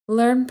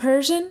Learn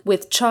Persian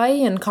with Chai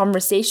and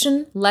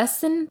Conversation,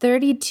 Lesson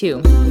 32.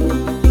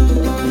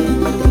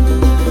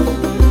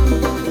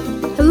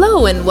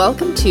 Hello and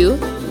welcome to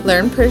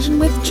Learn Persian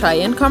with Chai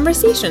and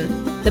Conversation,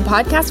 the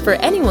podcast for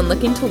anyone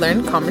looking to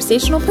learn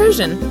conversational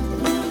Persian.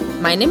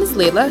 My name is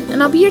Leyla,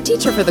 and I'll be your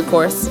teacher for the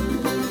course.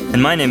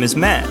 And my name is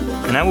Matt,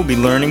 and I will be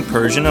learning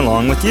Persian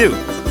along with you.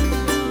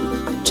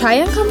 Chai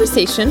and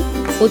Conversation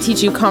will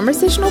teach you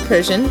conversational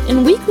Persian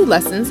in weekly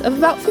lessons of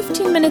about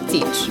 15 minutes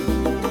each.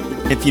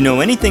 If you know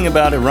anything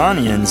about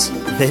Iranians,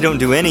 they don't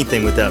do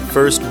anything without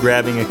first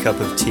grabbing a cup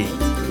of tea,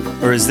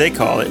 or as they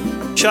call it,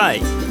 chai.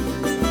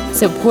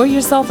 So pour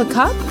yourself a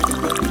cup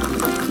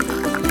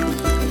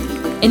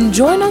and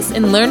join us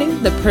in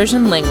learning the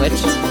Persian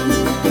language.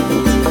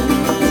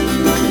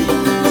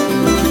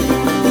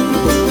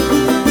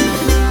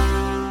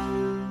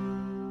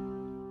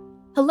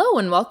 Hello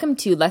and welcome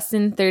to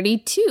Lesson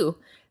 32,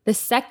 the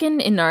second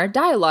in our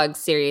dialogue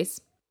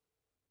series.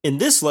 In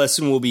this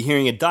lesson, we'll be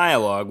hearing a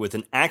dialogue with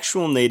an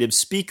actual native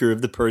speaker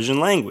of the Persian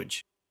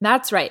language.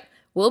 That's right.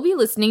 We'll be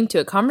listening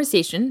to a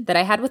conversation that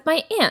I had with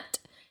my aunt.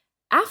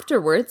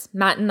 Afterwards,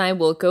 Matt and I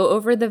will go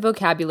over the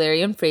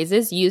vocabulary and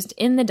phrases used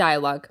in the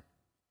dialogue.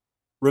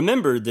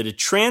 Remember that a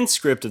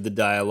transcript of the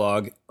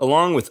dialogue,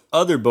 along with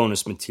other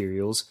bonus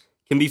materials,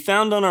 can be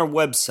found on our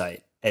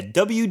website at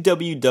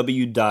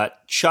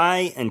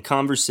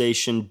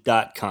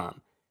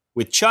www.chaiandconversation.com,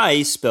 with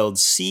chai spelled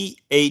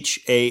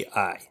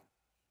C-H-A-I.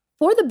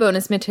 For the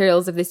bonus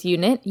materials of this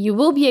unit, you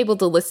will be able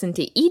to listen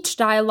to each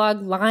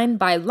dialogue line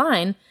by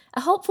line,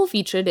 a helpful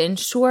feature to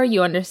ensure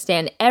you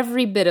understand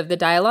every bit of the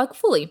dialogue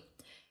fully.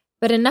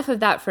 But enough of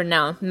that for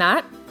now.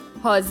 Matt,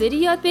 حاضری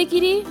یاد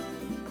بگیری؟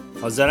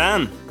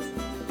 حاضرم.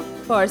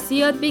 فارسی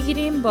یاد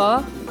بگیریم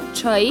با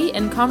چای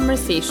and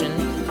conversation.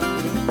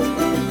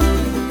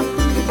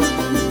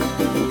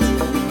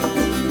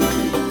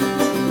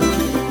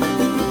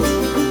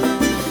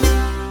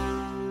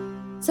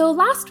 So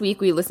last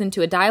week we listened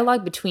to a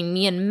dialogue between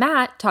me and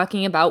Matt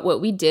talking about what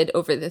we did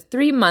over the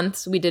 3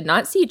 months we did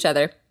not see each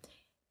other.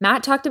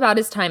 Matt talked about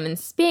his time in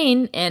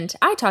Spain, and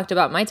I talked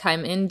about my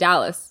time in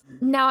Dallas.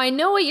 Now I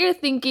know what you're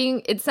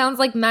thinking. It sounds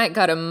like Matt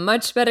got a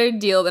much better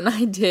deal than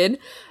I did,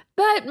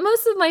 but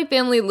most of my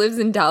family lives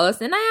in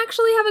Dallas, and I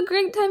actually have a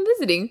great time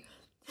visiting.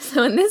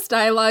 So in this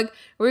dialogue,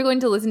 we're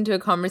going to listen to a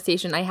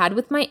conversation I had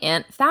with my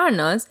aunt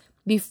Farnaz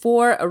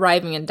before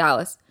arriving in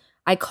Dallas.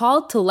 I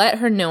called to let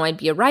her know I'd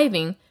be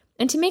arriving,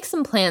 and to make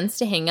some plans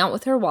to hang out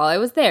with her while I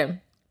was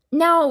there.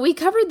 Now, we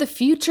covered the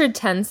future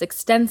tense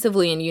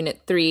extensively in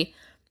Unit 3.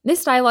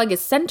 This dialogue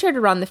is centered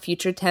around the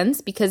future tense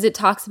because it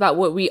talks about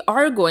what we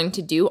are going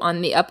to do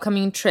on the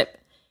upcoming trip.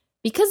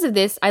 Because of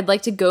this, I'd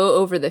like to go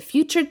over the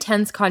future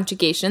tense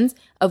conjugations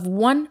of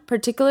one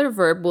particular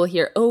verb we'll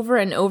hear over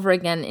and over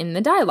again in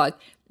the dialogue,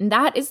 and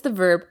that is the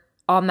verb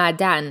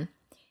آمدن.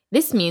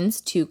 This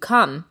means to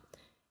come.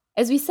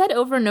 As we said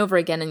over and over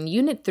again in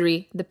Unit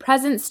 3, the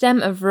present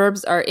stem of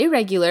verbs are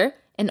irregular,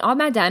 and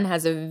آمدن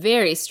has a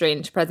very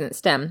strange present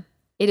stem.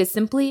 It is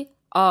simply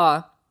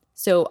آ.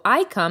 So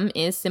I come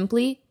is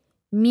simply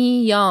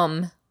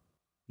میام.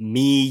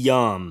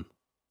 میام.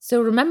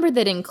 So remember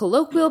that in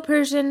colloquial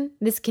Persian,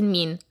 this can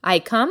mean I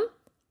come,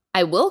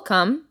 I will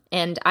come,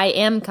 and I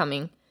am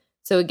coming.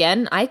 So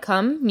again, I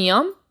come,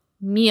 میام,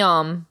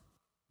 میام.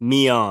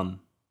 میام.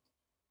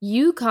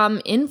 You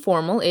come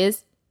informal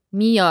is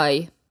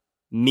میای.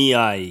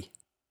 میای.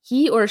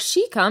 He or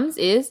she comes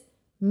is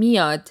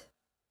میاد.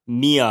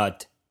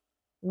 میاد.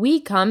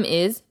 We come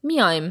is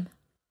میایم.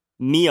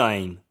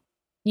 میایم.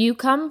 You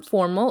come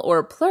formal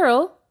or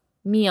plural,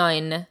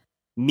 میاین.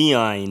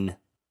 میاین.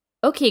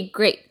 Okay,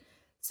 great.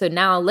 So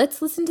now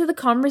let's listen to the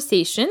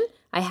conversation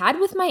I had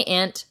with my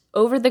aunt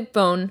over the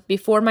phone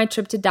before my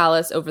trip to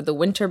Dallas over the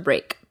winter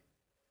break.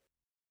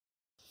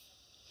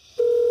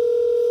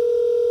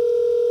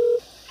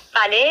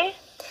 بله؟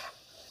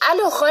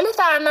 الو خاله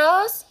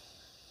فرناز؟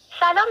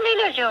 سلام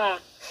لیلا جون.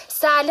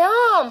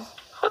 سلام.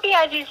 خوبی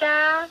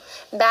عزیزم؟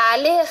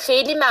 بله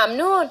خیلی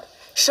ممنون.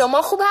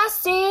 شما خوب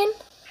هستین؟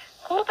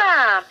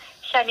 خوبم.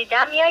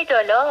 شنیدم میای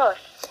دالاس.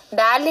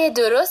 بله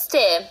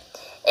درسته.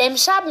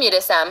 امشب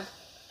میرسم.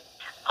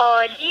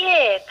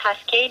 عالیه. پس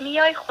کی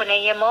میای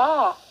خونه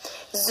ما؟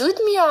 زود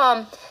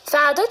میام.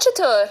 فردا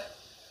چطور؟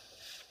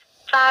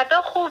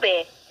 فردا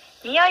خوبه.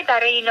 میای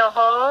برای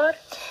ناهار؟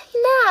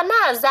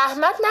 نه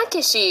زحمت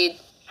نکشید.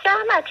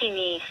 زحمتی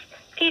نیست.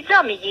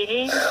 پیتزا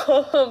میگیری؟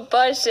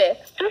 باشه.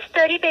 دوست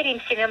داری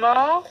بریم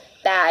سینما؟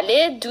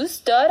 بله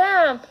دوست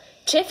دارم.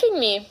 چه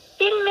فیلمی؟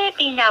 فیلم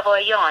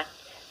بینوایان.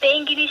 به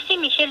انگلیسی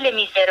میشه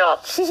لمیزراب.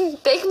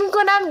 فکر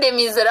میکنم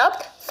لمیزراب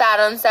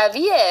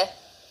فرانسویه.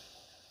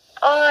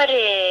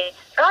 آره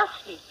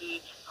راست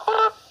میگی.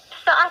 خب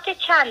ساعت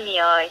چند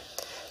میای؟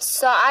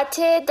 ساعت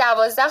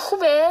 12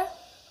 خوبه؟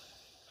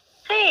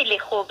 خیلی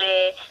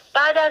خوبه.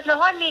 بعد از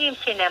نهار میریم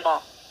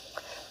سینما.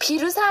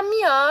 پیروز هم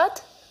میاد؟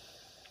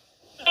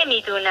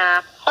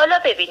 نمیدونم. حالا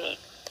ببینیم.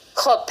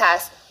 خب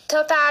پس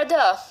تا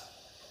فردا.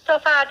 تا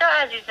فردا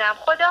عزیزم.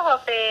 خدا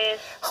حافظ.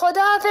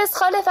 خدا حافظ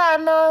خاله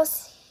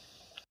فرناز.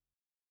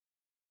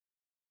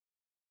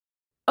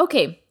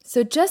 Okay,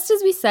 so just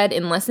as we said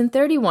in Lesson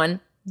 31,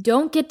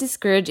 don't get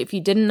discouraged if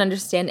you didn't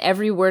understand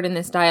every word in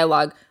this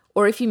dialogue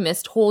or if you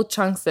missed whole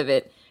chunks of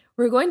it.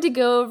 We're going to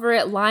go over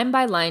it line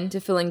by line to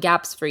fill in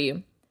gaps for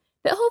you.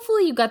 But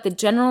hopefully you got the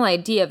general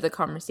idea of the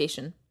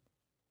conversation.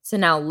 So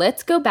now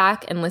let's go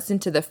back and listen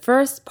to the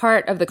first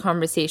part of the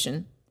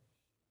conversation.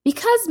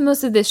 Because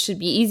most of this should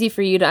be easy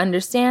for you to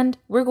understand,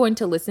 we're going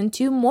to listen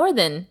to more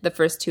than the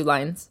first 2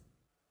 lines.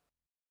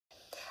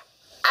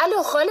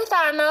 الو خاله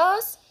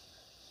فرناز.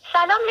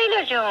 سلام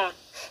لیلا جون.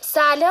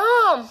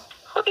 سلام.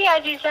 خوبی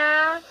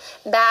عزیزم؟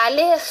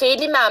 بله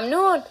خیلی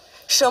ممنون.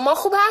 شما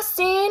خوب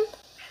هستین؟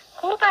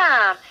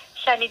 خوبم.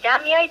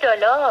 شنیدم میای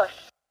دالاس.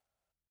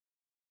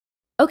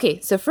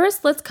 Okay, so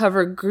first let's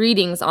cover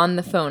greetings on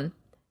the phone.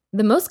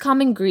 The most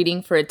common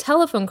greeting for a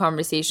telephone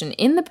conversation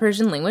in the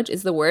Persian language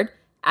is the word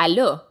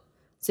alo.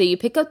 So you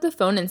pick up the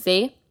phone and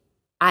say,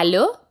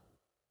 alo?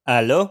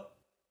 Allo?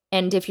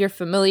 And if you're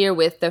familiar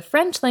with the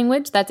French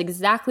language, that's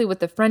exactly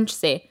what the French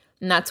say.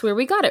 And that's where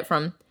we got it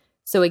from.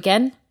 So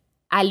again,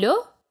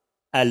 alo?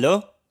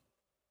 Allo?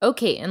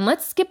 Okay, and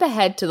let's skip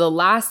ahead to the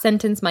last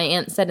sentence my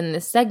aunt said in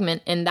this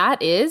segment, and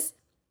that is,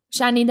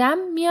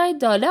 shanidam miai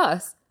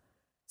dalas.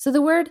 So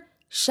the word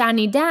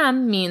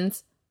shanidam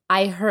means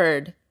I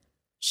heard.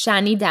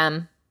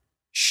 Shanidam.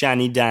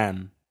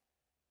 Shanidam.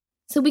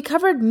 So we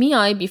covered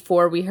miai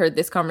before we heard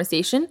this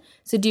conversation.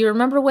 So do you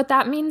remember what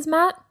that means,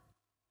 Matt?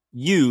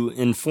 You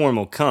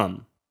informal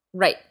come.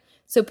 Right.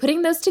 So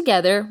putting those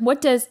together,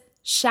 what does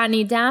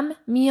shanidam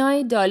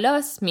miai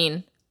dalas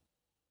mean?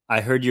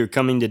 I heard you're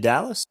coming to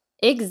Dallas?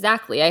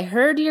 Exactly. I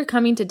heard you're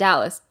coming to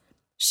Dallas.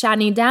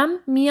 Shanidam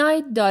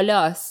miai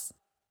dalas.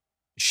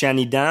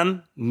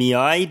 Shanidam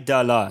miai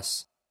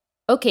Dallas.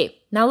 Okay,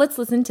 now let's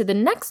listen to the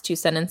next 2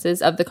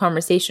 sentences of the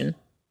conversation.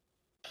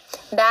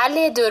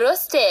 بله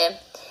درسته.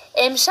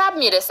 امشب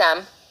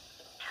میرسم.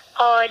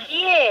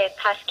 عالیه.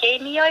 پس کی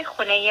میای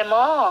خونه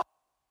ما؟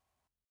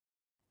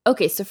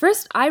 Okay, so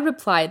first I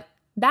replied,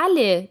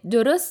 بله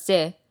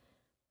درسته.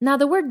 Now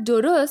the word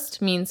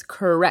درست means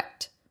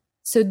correct.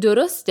 So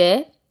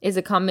درسته is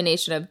a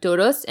combination of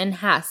درست and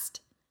هست,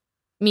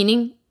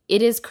 meaning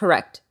it is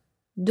correct.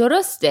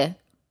 درسته.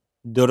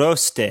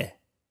 Doroste.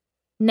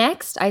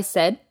 Next I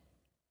said,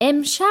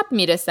 امشب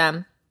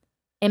میرسم.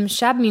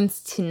 امشب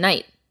means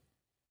tonight.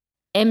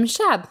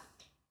 امشب.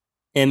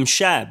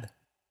 Emshab.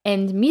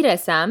 And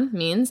میرسم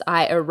means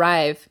I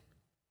arrive.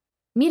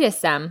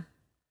 میرسم.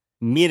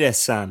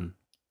 Miresam.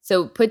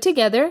 So put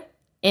together,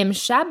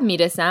 امشب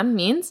میرسم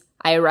means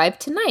I arrive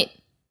tonight.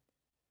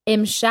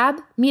 امشب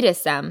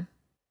میرسم.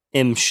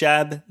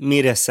 Emshab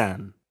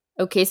miresam.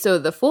 Okay, so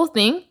the full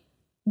thing,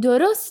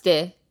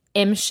 درسته.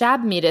 امشب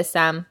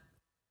میرسم.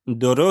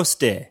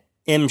 Doroste.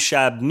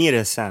 Emshab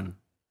miresam.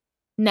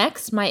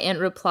 Next, my aunt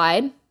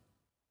replied,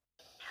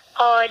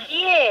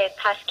 عالیه.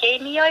 پس کی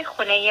میای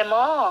خونه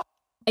ما؟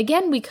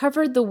 again, we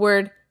covered the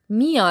word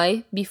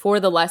miai before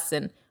the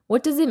lesson.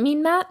 What does it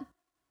mean, Matt?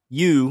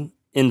 You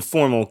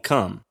informal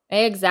come.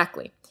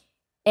 Exactly.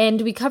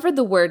 And we covered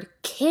the word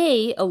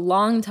ke a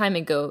long time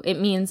ago. It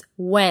means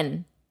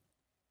when.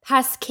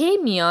 Pas ke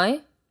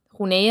miai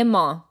khune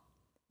ma,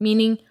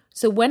 meaning,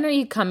 so when are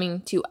you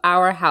coming to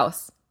our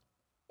house?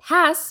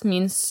 Pas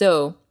means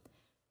so.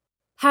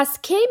 Pas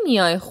ke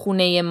miai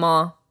khune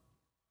ma.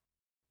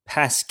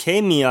 Pas ke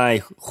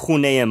miai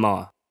khune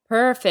ma.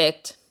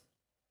 Perfect.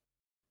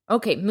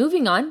 Okay,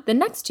 moving on. The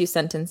next 2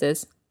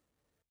 sentences.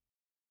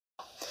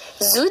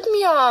 زود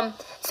میام.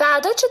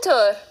 فردا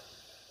چطور؟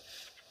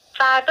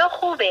 فردا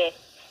خوبه.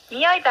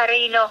 میای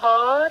برای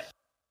نهار؟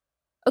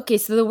 Okay,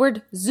 so the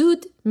word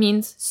zud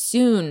means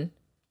soon.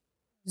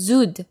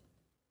 Zud.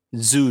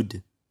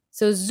 Zud.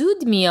 So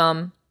zud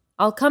miyam.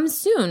 I'll come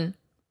soon.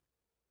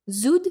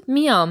 Zud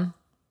miyam.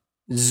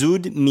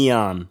 Zud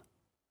miam.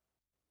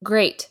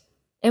 Great.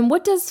 And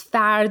what does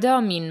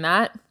farda mean,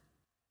 Matt?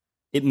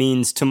 It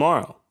means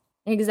tomorrow.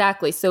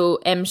 Exactly. So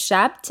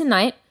emshab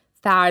tonight,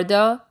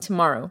 farda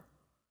tomorrow.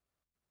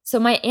 So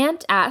my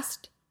aunt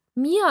asked,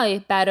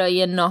 Miyai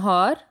baraye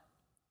nahar?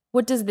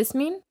 What does this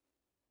mean?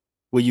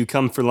 Will you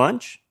come for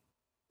lunch?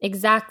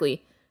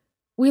 Exactly.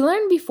 We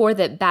learned before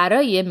that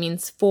baraye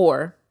means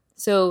for.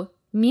 So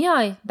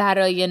miyai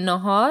baraye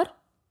nahar?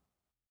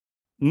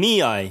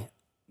 Miai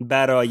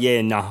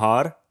baraye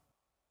nahar.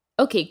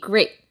 Okay,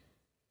 great.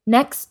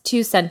 Next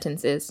 2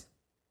 sentences.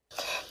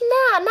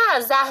 نه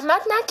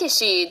زحمت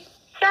نکشید.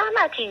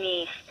 زحمتی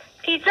نیست.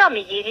 پیتزا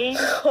میگیری؟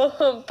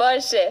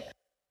 باشه.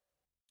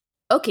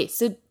 Okay,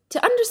 so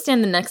to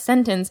understand the next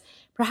sentence,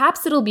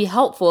 perhaps it'll be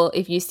helpful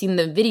if you've seen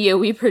the video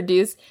we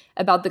produced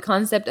about the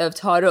concept of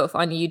ta'aruf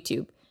on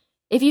YouTube.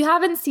 If you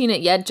haven't seen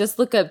it yet, just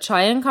look up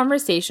Chai and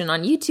Conversation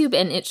on YouTube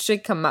and it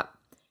should come up.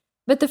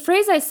 But the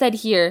phrase I said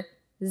here,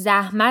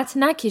 zahmat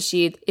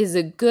nakishid, is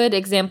a good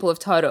example of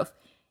ta'aruf.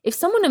 If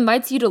someone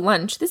invites you to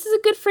lunch, this is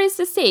a good phrase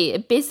to say.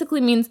 It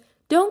basically means,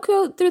 don't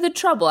go through the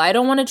trouble. I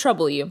don't want to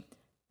trouble you.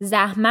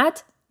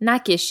 Zahmat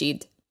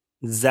nakishid.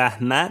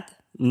 Zahmat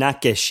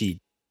nakeshid.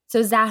 So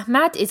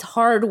zahmat is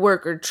hard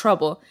work or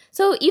trouble.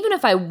 So even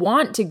if I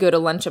want to go to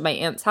lunch at my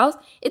aunt's house,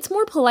 it's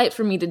more polite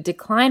for me to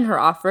decline her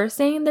offer,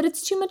 saying that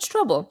it's too much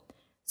trouble.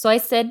 So I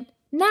said,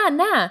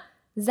 na,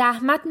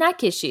 zahmat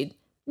nakeshid.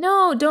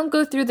 No, don't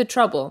go through the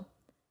trouble.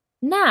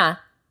 Na,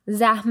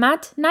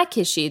 zahmat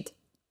nakeshid.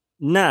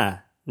 Na,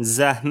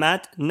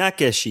 zahmat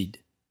nakeshid.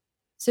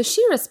 So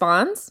she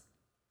responds,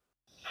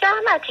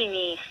 زحمتی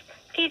نیست.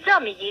 پیتزا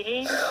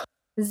میگیری؟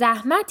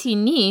 Zahmati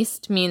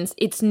nist means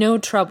it's no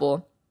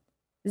trouble.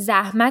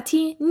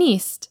 Zahmati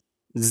nist.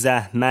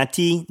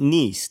 Zahmati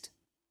nist.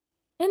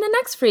 In the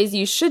next phrase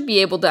you should be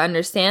able to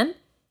understand.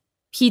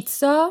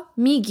 Pizza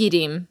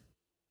migirim.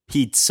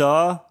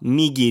 Pizza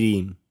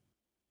migirim.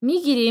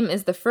 Migirim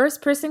is the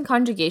first person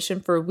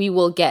conjugation for we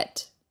will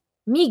get.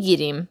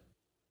 Migirim.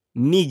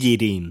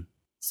 Migirim.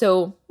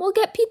 So we'll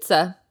get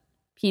pizza.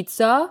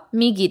 Pizza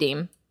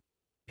migirim.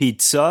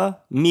 Pizza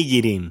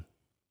migirim.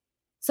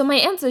 So my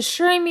aunt's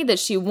assuring me that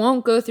she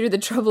won't go through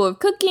the trouble of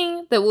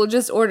cooking, that we'll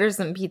just order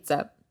some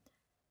pizza.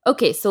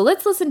 Okay, so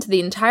let's listen to the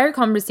entire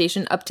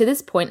conversation up to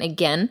this point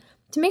again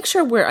to make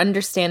sure we're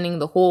understanding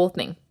the whole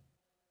thing.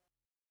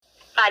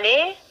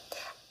 بله؟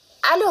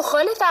 الو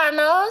خاله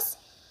فرناز.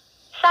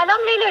 سلام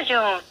لیلا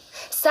جون.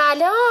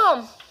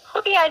 سلام.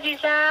 خوبی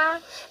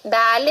عزیزم؟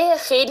 بله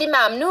خیلی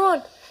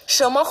ممنون.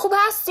 شما خوب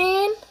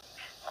هستین؟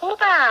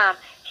 خوبم.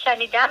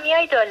 شنیدم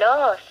میای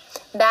دالاس.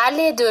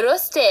 بله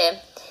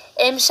درسته.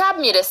 امشب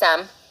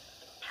میرسم.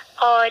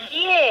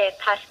 عالیه.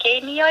 پس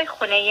کی میای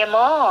خونه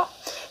ما؟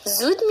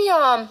 زود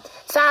میام.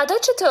 فردا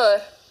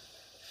چطور؟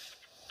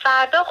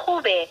 فردا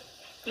خوبه.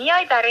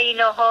 میای برای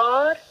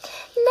نهار؟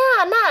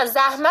 نه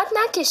زحمت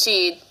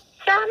نکشید.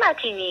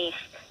 زحمتی نیست.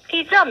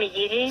 پیتزا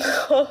میگیری؟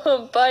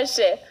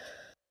 باشه.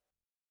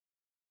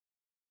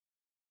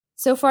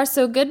 So far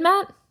so good,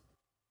 Matt?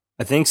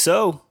 I think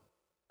so.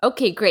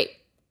 Okay, great.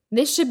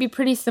 This should be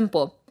pretty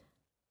simple.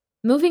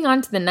 Moving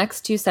on to the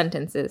next two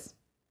sentences.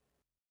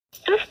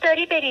 دوست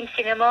داری بریم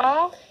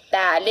سینما؟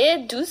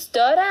 بله دوست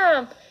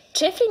دارم.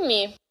 چه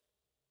فیلمی؟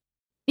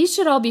 These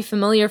should all be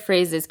familiar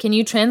phrases. Can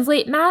you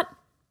translate, Matt?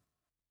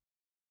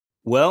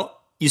 Well,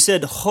 you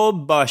said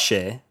khob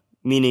bashe,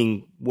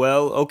 meaning,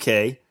 well,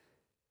 okay.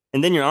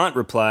 And then your aunt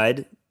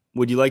replied,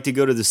 would you like to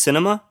go to the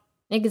cinema?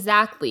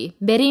 Exactly.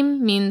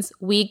 Berim means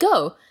we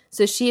go.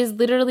 So she is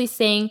literally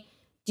saying,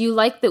 do you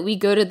like that we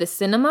go to the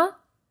cinema?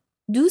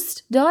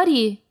 Dust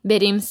dari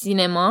berim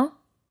sinema.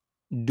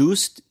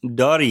 Dust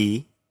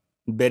dari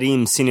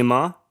berim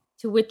cinema.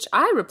 To which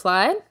I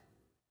replied,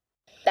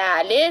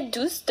 بله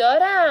دوست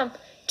دارم.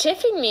 چه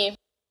فیلمی؟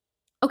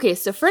 Okay,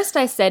 so first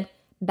I said,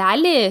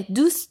 بله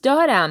دوست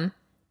دارم.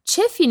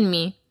 چه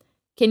فیلمی?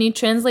 Can you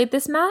translate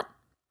this, Matt?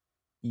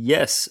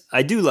 Yes,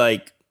 I do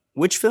like.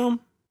 Which film?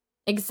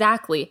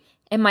 Exactly.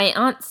 And my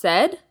aunt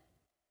said,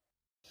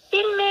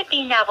 فیلم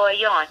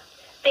بینوایان.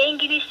 به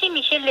انگلیسی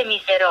میشه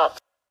لمیزراب.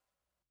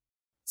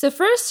 So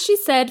first she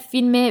said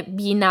فیلم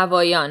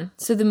بینوایان.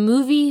 So the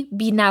movie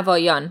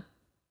بینوایان.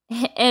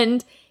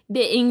 And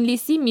به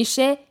انگلیسی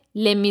میشه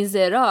Les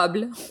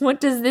Miserables. What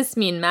does this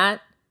mean,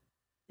 Matt?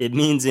 It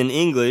means in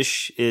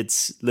English,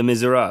 it's Les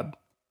Miserables.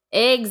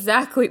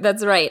 Exactly,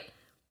 that's right.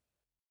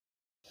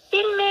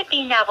 فیلم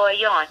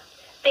بینوایان.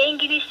 به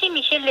انگلیسی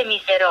میشه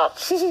لمیزراب.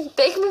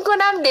 فکر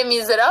میکنم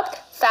لمیزراب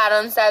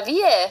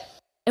فرانسویه.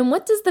 And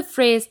what does the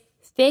phrase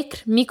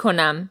فکر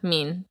میکنم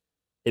mean?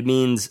 It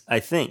means I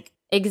think.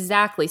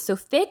 Exactly. So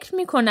فکر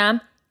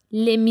میکنم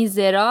Les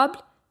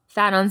Miserables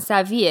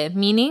فرانسویه,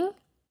 meaning?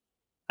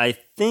 I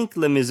think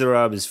Les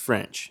Miserables is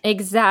French.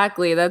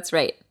 Exactly, that's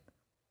right.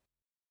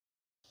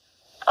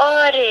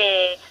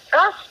 آره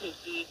راست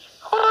میگی.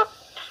 خب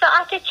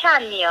ساعت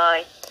چند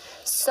میای؟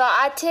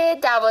 ساعت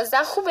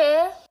 12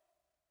 خوبه؟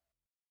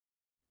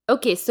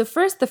 Okay, so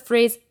first the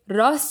phrase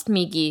راست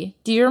میگی.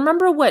 Do you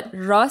remember what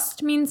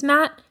راست means,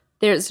 Matt?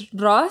 There's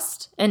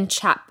راست and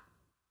chap.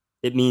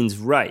 It means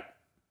right.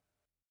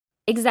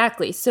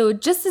 Exactly. So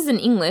just as in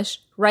English,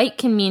 right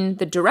can mean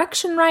the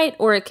direction right,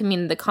 or it can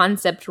mean the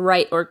concept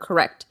right or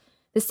correct.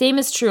 The same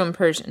is true in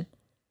Persian.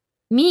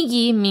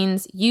 Migi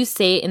means you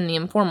say in the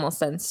informal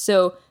sense. So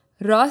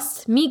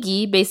rast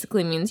migi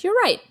basically means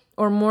you're right,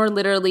 or more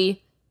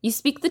literally, you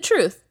speak the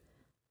truth.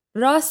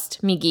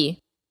 Rast migi.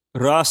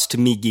 Rast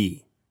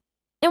migi.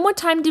 And what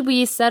time did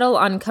we settle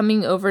on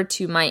coming over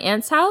to my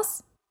aunt's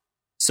house?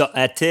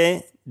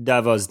 Sa'ate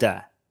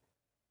davazda.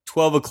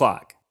 12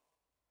 o'clock.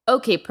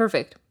 Okay,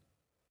 perfect.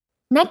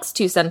 Next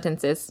two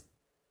sentences.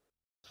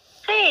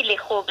 خیلی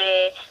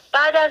خوبه.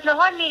 بعد از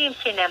نهار میریم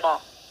سینما.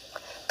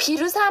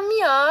 پیروز هم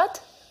میاد؟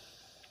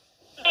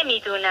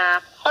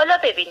 نمیدونم. حالا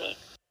ببینیم.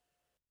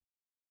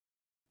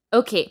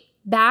 Okay,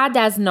 بعد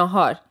از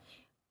نهار.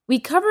 We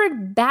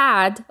covered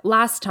bad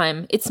last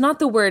time. It's not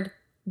the word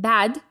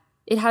bad.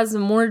 It has a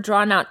more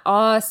drawn out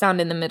ah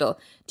sound in the middle.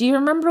 Do you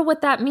remember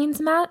what that means,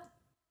 Matt?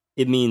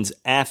 It means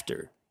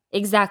after.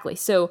 Exactly.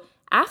 So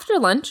after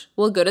lunch,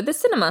 we'll go to the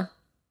cinema.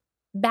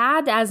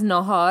 بعد از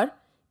نهار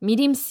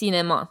میریم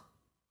سینما.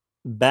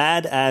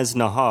 Bad as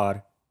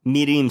nahar,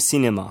 mirim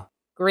cinema.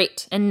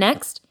 Great. And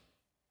next,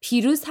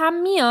 پیروز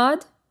هم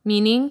میاد,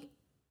 meaning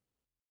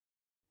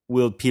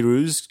Will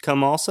Piruz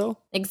come also?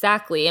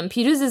 Exactly, and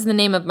Piruz is the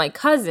name of my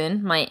cousin,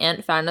 my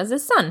Aunt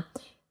Farnaz's son.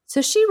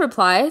 So she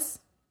replies,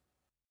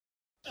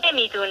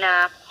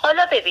 نمیدونم.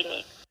 حالا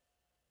ببینیم.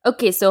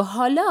 Okay, so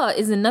hala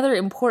is another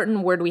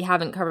important word we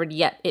haven't covered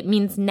yet. It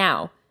means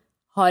now.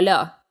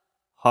 Hala.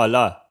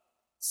 Hala.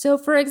 So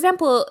for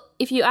example,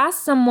 if you ask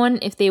someone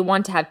if they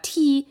want to have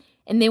tea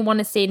and they want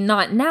to say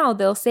not now,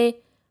 they'll say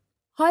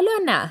hala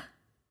na.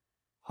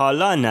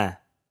 Hala na.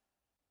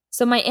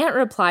 So my aunt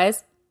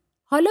replies,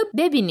 hala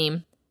bebinim.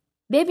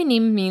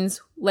 Bebinim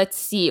means let's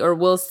see or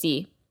we'll see.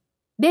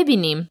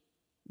 Bebinim.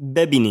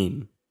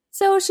 Bebinim.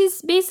 So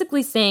she's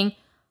basically saying,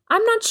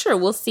 I'm not sure,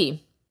 we'll see.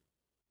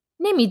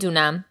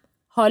 نمیدونم.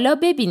 حالا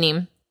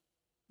ببینیم.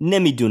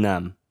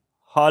 نمیدونم.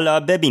 حالا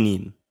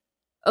ببینیم.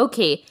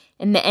 Okay,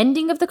 in the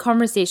ending of the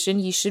conversation,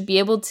 you should be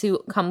able to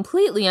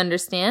completely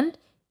understand.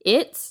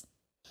 It's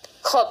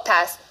خب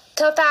پس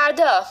تا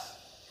فردا.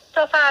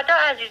 تا فردا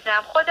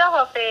عزیزم. خدا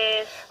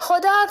حافظ.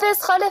 خدا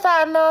حافظ خاله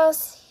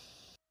فرناز.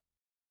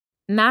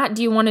 Matt,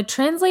 do you want to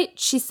translate?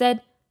 She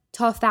said,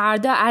 تا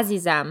فردا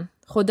عزیزم.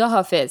 خدا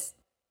حافظ.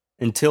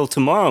 Until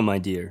tomorrow, my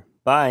dear.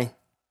 Bye.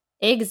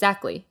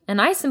 Exactly. And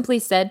I simply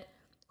said,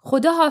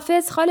 خدا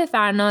حافظ خاله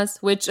فرناز,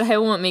 which I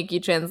won't make you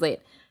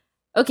translate.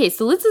 Okay,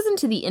 so let's listen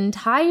to the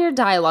entire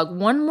dialogue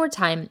one more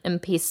time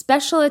and pay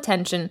special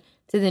attention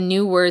to the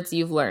new words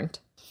you've learned.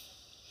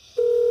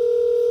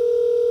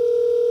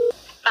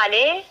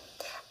 بله؟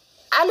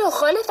 الو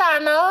خاله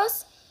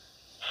فرناز.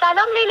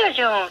 سلام لیلا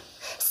جون.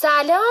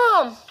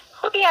 سلام.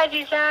 خوبی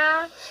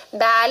عزیزم؟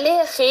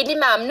 بله خیلی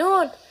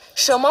ممنون.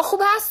 شما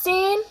خوب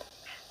هستین؟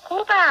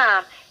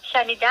 خوبم.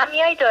 شنیدم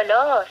میای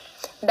دالاس.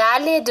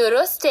 بله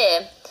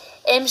درسته.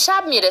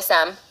 امشب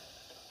میرسم.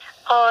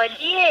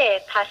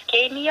 عالیه. پس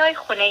کی میای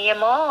خونه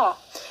ما؟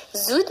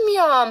 زود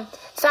میام.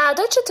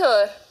 فردا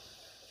چطور؟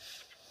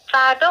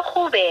 فردا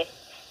خوبه.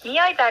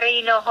 میای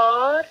برای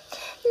ناهار؟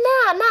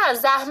 نه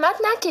زحمت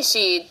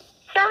نکشید.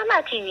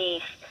 زحمتی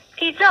نیست.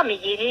 پیتزا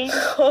میگیری؟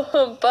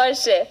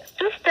 باشه.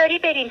 دوست داری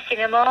بریم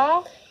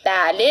سینما؟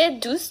 بله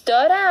دوست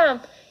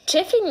دارم.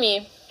 چه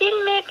فیلمی؟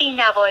 فیلم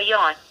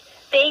بینوایان.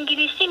 به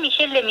انگلیسی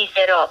میشه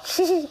لمیزراب.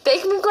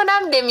 فکر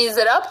میکنم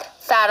لمیزراب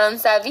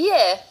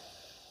فرانسویه.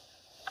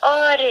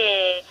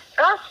 آره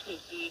راست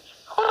میگی.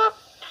 خب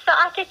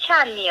ساعت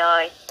چند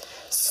میای؟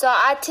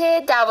 ساعت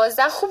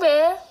 12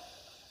 خوبه؟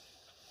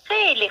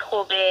 خیلی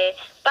خوبه.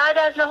 بعد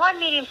از نهار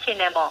میریم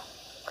سینما.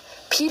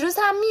 پیروز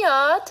هم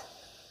میاد؟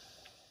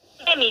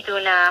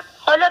 نمیدونم.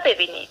 حالا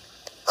ببینیم.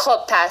 خب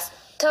پس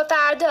تا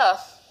فردا.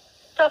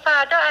 تا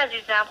فردا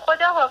عزیزم.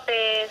 خدا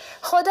حافظ.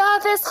 خدا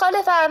حافظ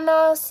خاله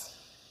فرناز.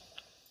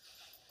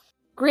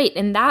 Great,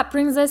 and that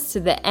brings us to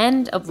the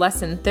end of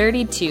lesson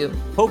 32.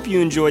 Hope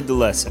you enjoyed the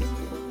lesson.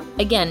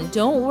 Again,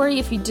 don't worry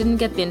if you didn't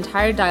get the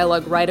entire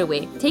dialogue right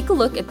away. Take a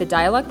look at the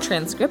dialogue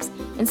transcripts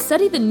and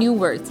study the new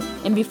words,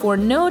 and before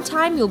no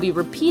time you'll be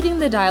repeating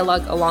the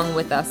dialogue along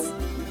with us.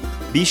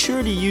 Be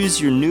sure to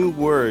use your new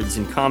words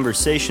in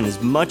conversation as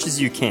much as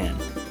you can,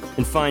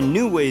 and find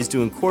new ways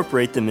to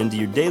incorporate them into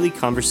your daily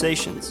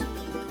conversations.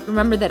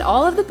 Remember that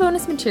all of the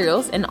bonus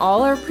materials and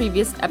all our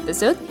previous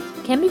episodes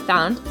can be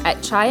found at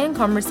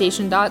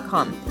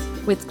chaiandconversation.com,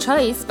 with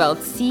chai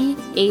spelled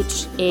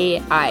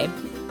C-H-A-I.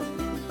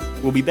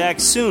 We'll be back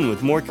soon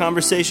with more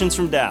conversations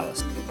from Dallas.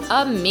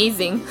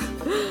 Amazing.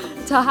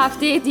 Ta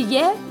hafte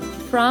diye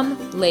from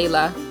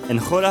Leyla. And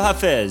Khoda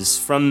Hafez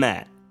from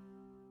Matt.